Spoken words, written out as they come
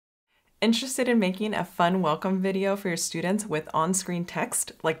Interested in making a fun welcome video for your students with on-screen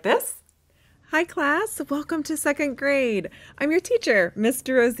text like this? Hi class, welcome to second grade. I'm your teacher,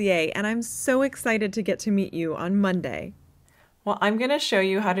 Mr. Rosier, and I'm so excited to get to meet you on Monday. Well, I'm going to show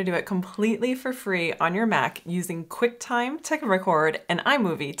you how to do it completely for free on your Mac using QuickTime to record and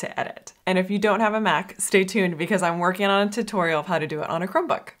iMovie to edit. And if you don't have a Mac, stay tuned because I'm working on a tutorial of how to do it on a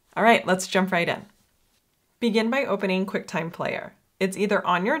Chromebook. All right, let's jump right in. Begin by opening QuickTime Player. It's either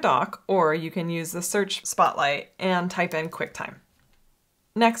on your dock or you can use the search spotlight and type in QuickTime.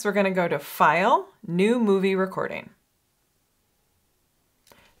 Next, we're going to go to File, New Movie Recording.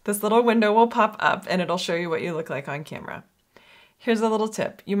 This little window will pop up and it'll show you what you look like on camera. Here's a little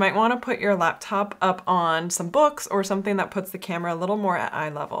tip. You might want to put your laptop up on some books or something that puts the camera a little more at eye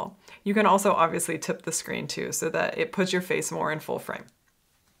level. You can also obviously tip the screen too so that it puts your face more in full frame.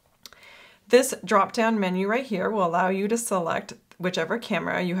 This drop-down menu right here will allow you to select whichever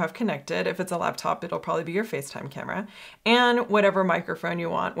camera you have connected. If it's a laptop, it'll probably be your FaceTime camera, and whatever microphone you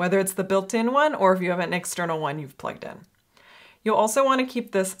want, whether it's the built-in one or if you have an external one you've plugged in. You'll also want to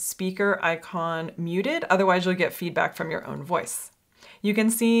keep this speaker icon muted, otherwise you'll get feedback from your own voice. You can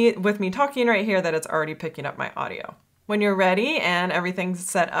see with me talking right here that it's already picking up my audio. When you're ready and everything's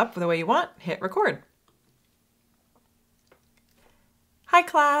set up the way you want, hit record. Hi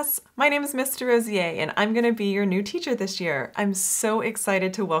class, my name is Mr. Rosier and I'm going to be your new teacher this year. I'm so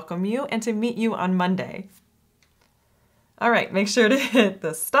excited to welcome you and to meet you on Monday. All right, make sure to hit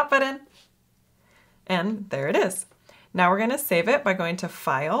the stop button. And there it is. Now we're going to save it by going to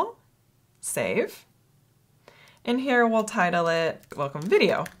File, Save. And here we'll title it Welcome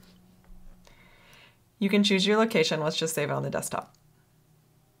Video. You can choose your location. Let's just save it on the desktop.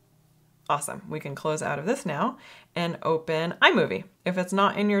 Awesome. We can close out of this now and open iMovie. If it's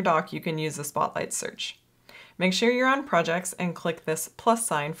not in your dock, you can use the spotlight search. Make sure you're on Projects and click this plus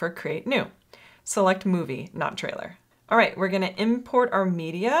sign for Create New. Select Movie, not Trailer. All right, we're going to import our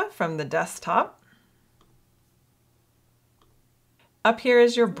media from the desktop. Up here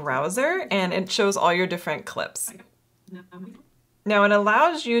is your browser, and it shows all your different clips. Now it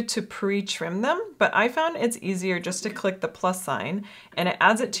allows you to pre-trim them, but I found it's easier just to click the plus sign, and it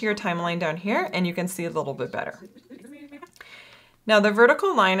adds it to your timeline down here, and you can see a little bit better. Now the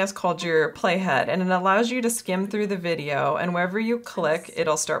vertical line is called your playhead, and it allows you to skim through the video, and wherever you click,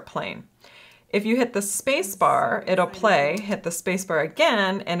 it'll start playing. If you hit the space bar, it'll play, hit the space bar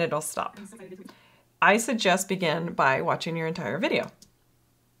again, and it'll stop. I suggest begin by watching your entire video.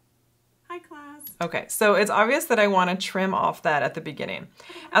 Hi class. Okay, so it's obvious that I want to trim off that at the beginning.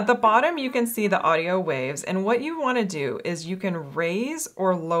 At the bottom, you can see the audio waves, and what you want to do is you can raise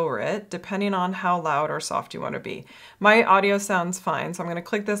or lower it depending on how loud or soft you want to be. My audio sounds fine, so I'm going to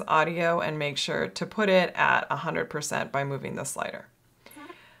click this audio and make sure to put it at 100% by moving the slider.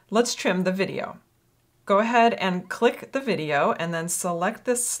 Let's trim the video. Go ahead and click the video and then select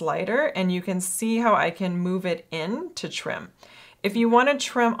this slider, and you can see how I can move it in to trim. If you want to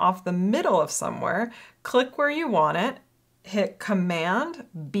trim off the middle of somewhere, click where you want it, hit Command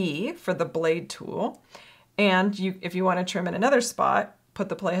B for the blade tool, and if you want to trim in another spot, put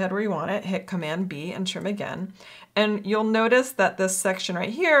the playhead where you want it, hit Command B and trim again. And you'll notice that this section right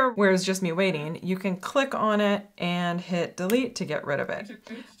here, where it's just me waiting, you can click on it and hit delete to get rid of it.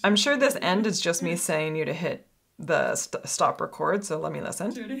 I'm sure this end is just me saying you to hit the stop record, so let me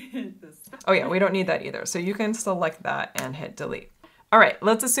listen. Oh yeah, we don't need that either. So you can select that and hit delete. All right,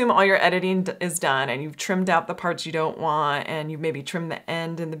 let's assume all your editing is done and you've trimmed out the parts you don't want and you maybe trimmed the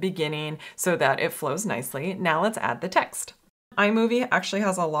end and the beginning so that it flows nicely. Now let's add the text. iMovie actually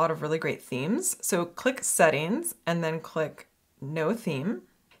has a lot of really great themes. So click Settings and then click No Theme.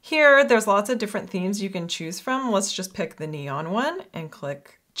 Here, there's lots of different themes you can choose from. Let's just pick the neon one and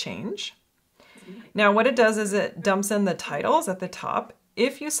click Change. Now what it does is it dumps in the titles at the top.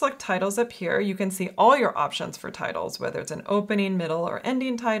 If you select titles up here, you can see all your options for titles, whether it's an opening, middle, or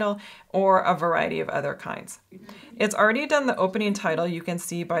ending title, or a variety of other kinds. It's already done the opening title, you can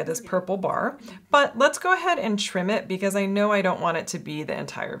see by this purple bar, but let's go ahead and trim it because I know I don't want it to be the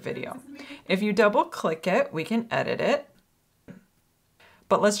entire video. If you double click it, we can edit it,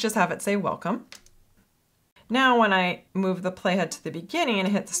 but let's just have it say welcome. Now when I move the playhead to the beginning and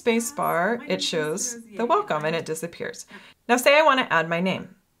hit the space bar, it shows the welcome and it disappears. Now say I want to add my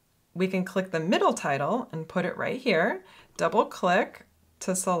name. We can click the middle title and put it right here, double click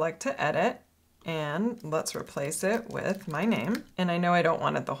to select to edit, and let's replace it with my name. And I know I don't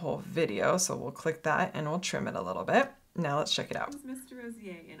want it the whole video, so we'll click that and we'll trim it a little bit. Now let's check it out. Mr.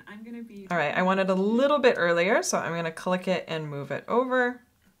 Rosier, and I'm going to be... All right, I want it a little bit earlier, so I'm going to click it and move it over.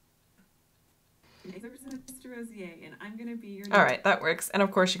 Mr. Mr. Rosier, and I'm going to be your... All right, that works. And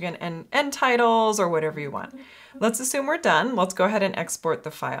of course you can end titles or whatever you want. Let's assume we're done. Let's go ahead and export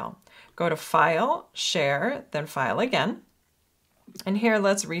the file. Go to File, Share, then File again. And here,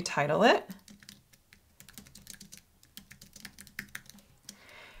 let's retitle it.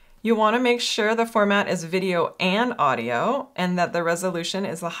 You want to make sure the format is video and audio and that the resolution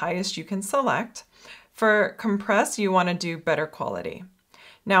is the highest you can select. For compress, you want to do better quality.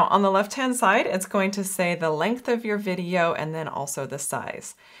 Now on the left-hand side, it's going to say the length of your video and then also the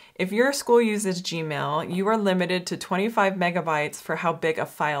size. If your school uses Gmail, you are limited to 25 megabytes for how big a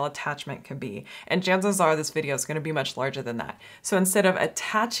file attachment can be. And chances are this video is going to be much larger than that. So instead of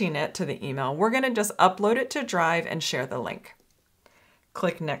attaching it to the email, we're going to just upload it to Drive and share the link.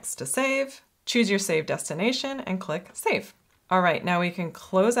 Click Next to save, choose your save destination, and click Save. All right, now we can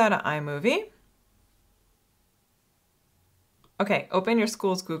close out of iMovie. Okay, open your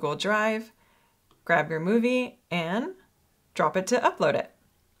school's Google Drive, grab your movie, and drop it to upload it.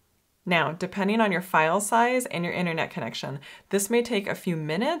 Now, depending on your file size and your internet connection, this may take a few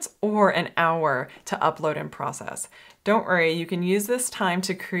minutes or an hour to upload and process. Don't worry, you can use this time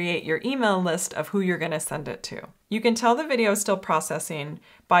to create your email list of who you're going to send it to. You can tell the video is still processing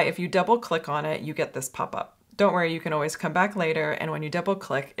by if you double click on it, you get this pop-up. Don't worry, you can always come back later, and when you double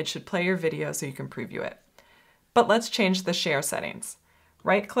click, it should play your video so you can preview it. But let's change the share settings.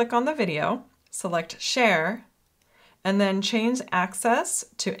 Right-click on the video, select Share, and then change access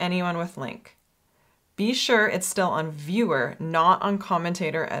to anyone with link. Be sure it's still on Viewer, not on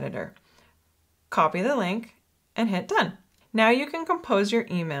Commentator Editor. Copy the link and hit Done. Now you can compose your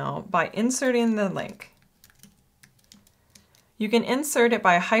email by inserting the link. You can insert it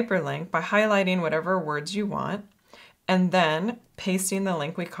by a hyperlink by highlighting whatever words you want and then pasting the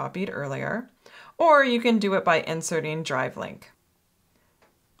link we copied earlier, or you can do it by inserting Drive link.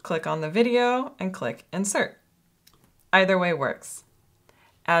 Click on the video and click Insert. Either way works.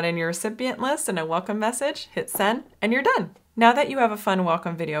 Add in your recipient list and a welcome message, hit send, and you're done. Now that you have a fun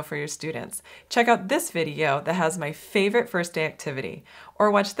welcome video for your students, check out this video that has my favorite first day activity,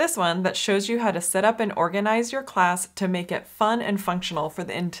 or watch this one that shows you how to set up and organize your class to make it fun and functional for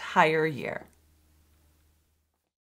the entire year.